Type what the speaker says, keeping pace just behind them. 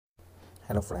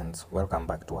Hello friends, welcome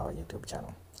back to our YouTube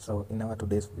channel. So in our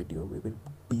today's video we will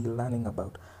be learning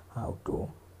about how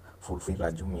to fulfill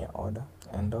a Jumia order,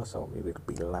 and also we will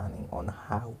be learning on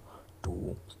how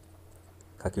to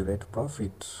calculate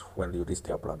profit when you list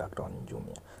your product on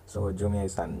Jumia. So Jumia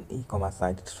is an e-commerce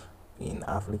site in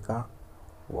Africa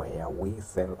where we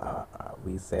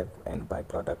sell and buy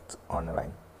products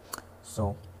online.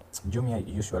 So Jumia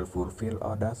usually fulfill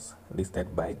orders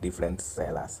listed by different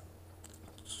sellers.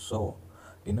 So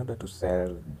in order to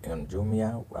sell on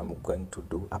Jumia, I'm going to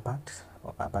do a part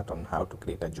on how to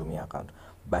create a Jumia account.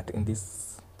 But in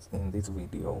this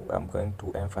video, I'm going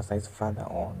to emphasize further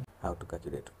on how to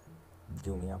calculate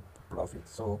Jumia profit.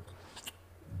 So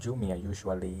Jumia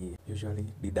usually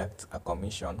deducts a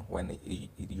commission when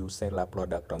you sell a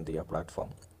product on their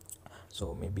platform.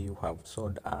 So maybe you have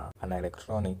sold an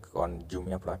electronic on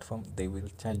Jumia platform, they will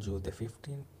charge you the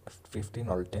 15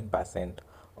 or 10%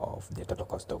 of the total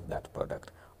cost of that product.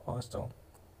 Also,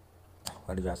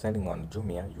 when you are selling on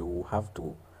Jumia, you have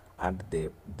to add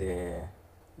the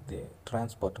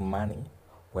transport money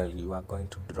while you are going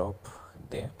to drop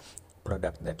the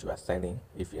product that you are selling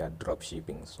if you are drop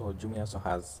shipping. So Jumia also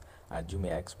has a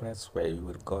Jumia Express where you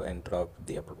will go and drop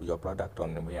your product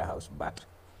on the warehouse, but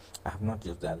I have not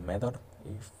used that method.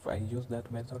 If I use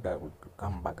that method, I will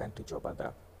come back and teach you about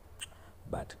that.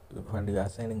 But when you are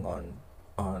selling on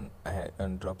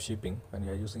drop shipping, when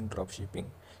you are using drop shipping,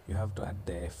 you have to add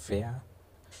the fare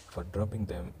for dropping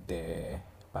the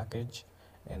package,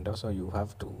 and also you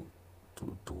have to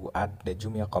add the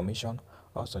Jumia commission.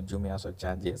 Also Jumia also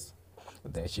charges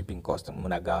the shipping cost,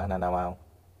 mnagawana na wao.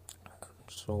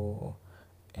 So,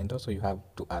 and also you have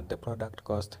to add the product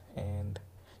cost, and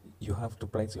you have to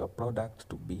price your product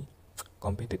to be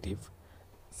competitive,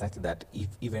 such that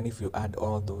even if you add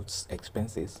all those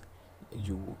expenses,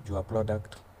 your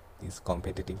product is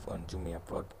competitive on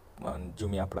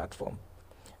Jumia platform,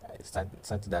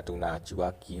 such that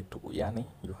unachua kitu, yani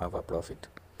you have a profit.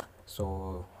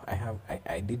 So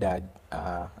I did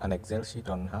an Excel sheet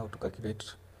on how to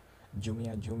calculate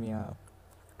Jumia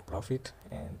profit,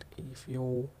 and if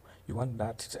you want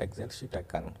that Excel sheet, I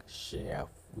can share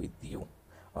with you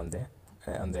on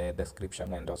the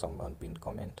description and also on pinned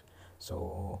comment.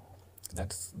 So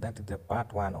that is the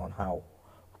part one on how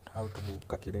to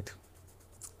calculate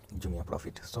Jumia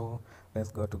profit. So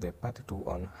let's go to the part two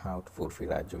on how to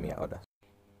fulfill a Jumia order.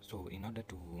 So in order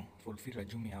to fulfill a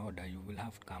Jumia order, you will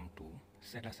have to come to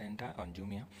Seller Center on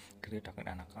Jumia, create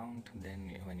an account.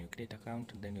 Then when you create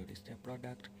account, then you list a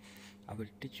product. I will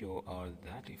teach you all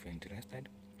that if you're interested.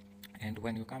 And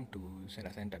when you come to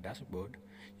Seller Center dashboard,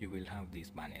 you will have these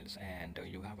panels, and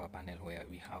you have a panel where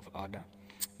we have order,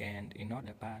 and in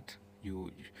order part,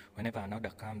 whenever an order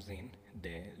comes in,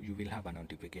 you will have a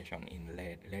notification in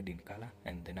red in color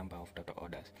and the number of total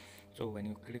orders. So when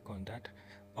you click on that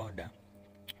order,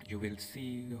 you will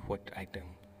see what item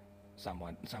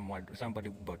somebody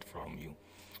bought from you.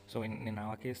 So in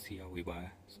our case here,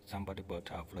 somebody bought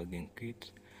a vlogging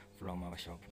kit from our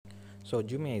shop. So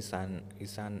Jumia is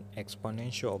an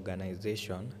exponential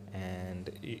organization,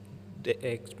 and the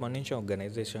exponential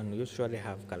organization usually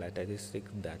have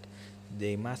characteristics that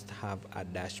they must have a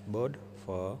dashboard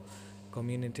for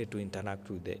community to interact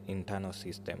with the internal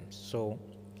system. So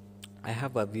I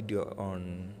have a video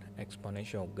on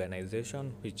exponential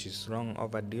organization which is long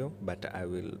overdue, but I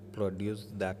will produce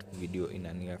that video in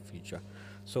a near future.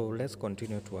 So let's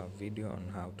continue to our video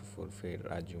on how to fulfill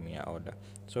a Jumia order.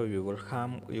 So you will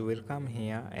come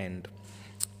here and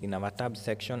in our tab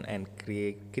section and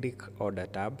click order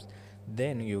tabs.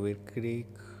 Then you will click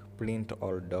print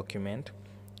all document.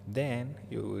 Then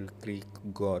you will click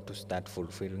go to start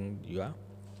fulfilling your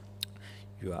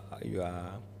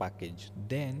package.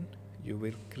 Then you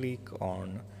will click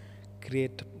on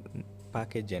create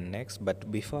package and next,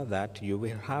 but before that you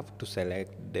will have to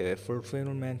select the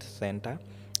fulfillment center,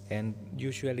 and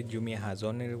usually Jumia has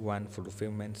only one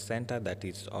fulfillment center that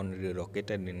is only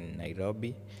located in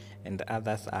Nairobi, and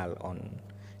others are on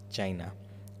China.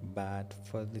 But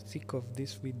for the sake of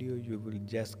this video, you will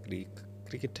just click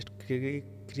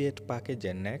create package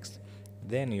and next.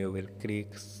 Then you will click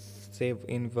save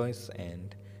invoice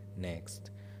and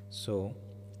next. So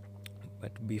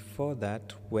but before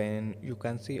that, when you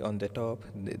can see on the top,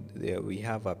 we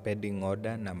have a pending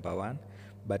order number 1.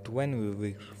 But when we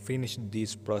will finish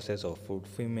this process of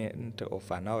fulfillment of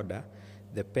an order,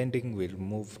 the pending will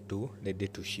move to ready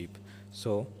to ship.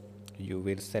 So you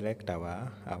will select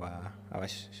our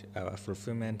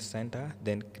fulfillment center,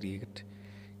 then create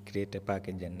a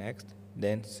package and next,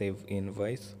 then save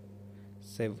invoice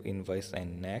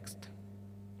and next.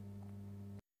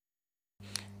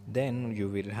 Then you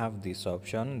will have this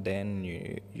option, then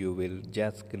you will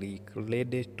just click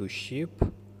ready to ship,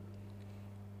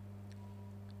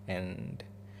 and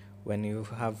when you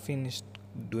have finished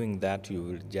doing that, you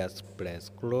will just press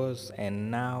close,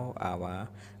 and now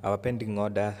our pending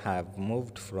order have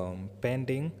moved from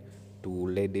pending to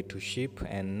ready to ship.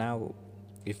 And now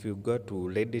if you go to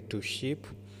ready to ship,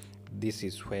 this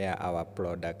is where our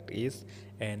product is.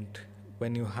 And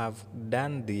when you have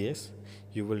done this,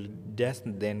 you will just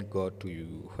then go to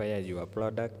where your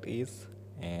product is,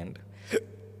 and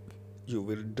you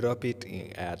will drop it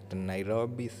at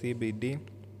Nairobi CBD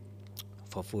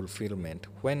for fulfillment.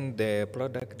 When the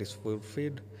product is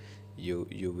fulfilled,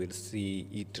 you will see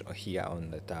it here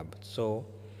on the tab. So,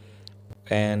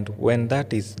 and when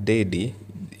that is ready,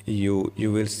 you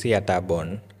will see a tab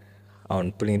on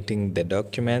printing the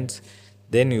documents.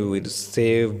 Then you will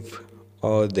save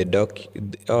all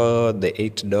the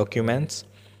 8 documents.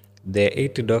 The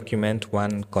 8 document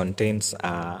one contains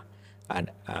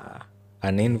an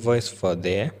invoice for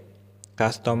the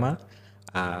customer,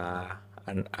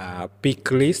 a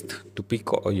pick list to pick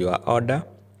your order.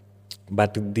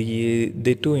 But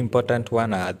the two important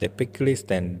one are the pick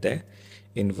list and the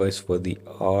invoice for the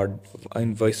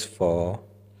invoice for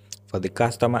the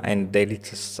customer. And there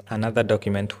is another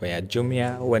document where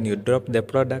Jumia, when you drop the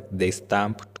product, they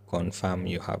stamp to confirm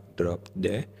you have dropped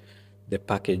the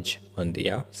package on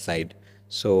their side.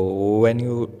 So when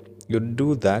you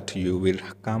do that, you will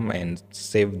come and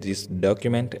save this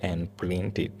document and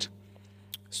print it.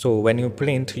 So when you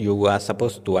print, you are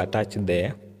supposed to attach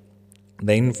the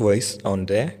invoice uh, on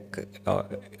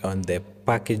the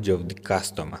package of the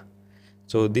customer.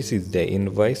 So this is the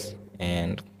invoice,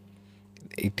 and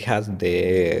it has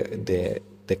the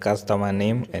customer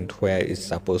name and where it's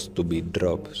supposed to be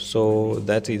dropped. So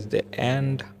that is the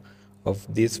end of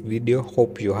this video.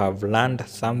 Hope you have learned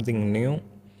something new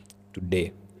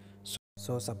today.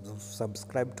 So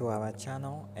subscribe to our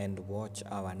channel and watch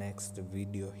our next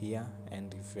video here.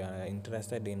 And if you are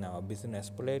interested in our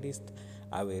business playlist,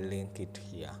 I will link it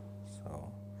here.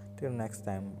 So till next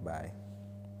time, bye.